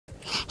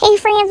Hey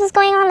friends, what's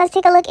going on? Let's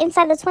take a look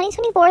inside the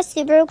 2024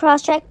 Subaru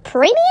Crosstrek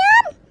Premium.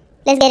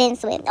 Let's get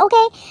into it.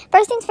 Okay,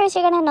 first things first,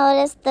 you're going to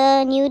notice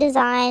the new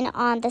design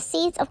on the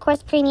seats. Of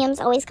course,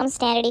 premiums always come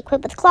standard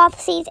equipped with cloth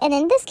seats. And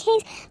in this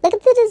case, look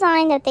at the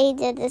design that they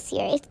did this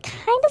year. It's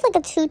kind of like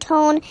a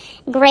two-tone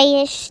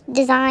grayish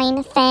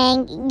design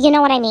thing. You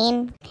know what I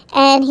mean?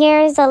 And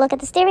here's a look at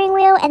the steering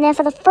wheel. And then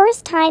for the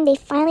first time, they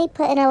finally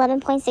put an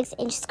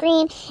 11.6-inch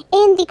screen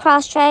in the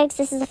Crosstreks.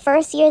 This is the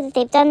first year that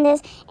they've done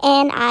this,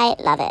 and I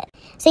love it.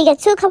 So you get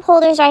two cup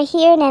holders right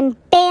here, and then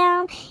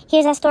bam,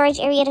 here's a storage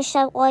area to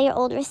shove all your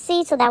old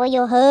receipts, so that way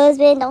your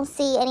husband don't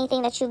see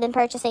anything that you've been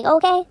purchasing,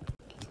 okay?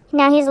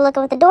 Now here's a look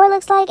at what the door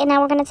looks like, and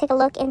now we're going to take a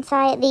look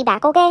inside the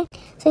back, okay?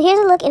 So here's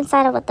a look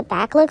inside of what the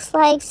back looks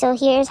like. So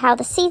here's how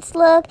the seats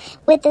look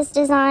with this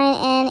design,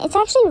 and it's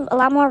actually a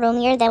lot more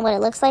roomier than what it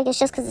looks like. It's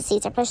just because the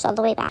seats are pushed all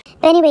the way back.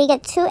 But anyway, you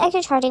get two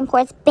extra charging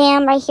ports.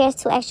 Bam, right here's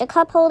two extra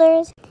cup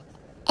holders.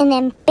 And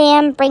then,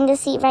 bam, bring the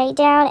seat right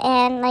down.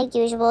 And like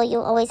usual,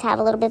 you'll always have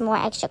a little bit more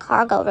extra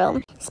cargo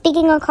room.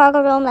 Speaking of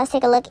cargo room, let's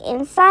take a look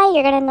inside.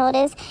 You're going to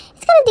notice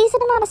it's got a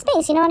decent amount of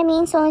space. You know what I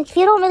mean? So if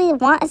you don't really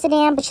want a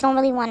sedan, but you don't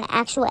really want an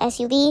actual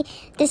SUV,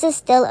 this is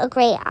still a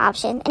great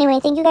option. Anyway,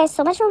 thank you guys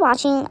so much for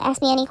watching.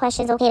 Ask me any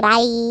questions. Okay,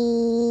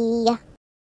 bye.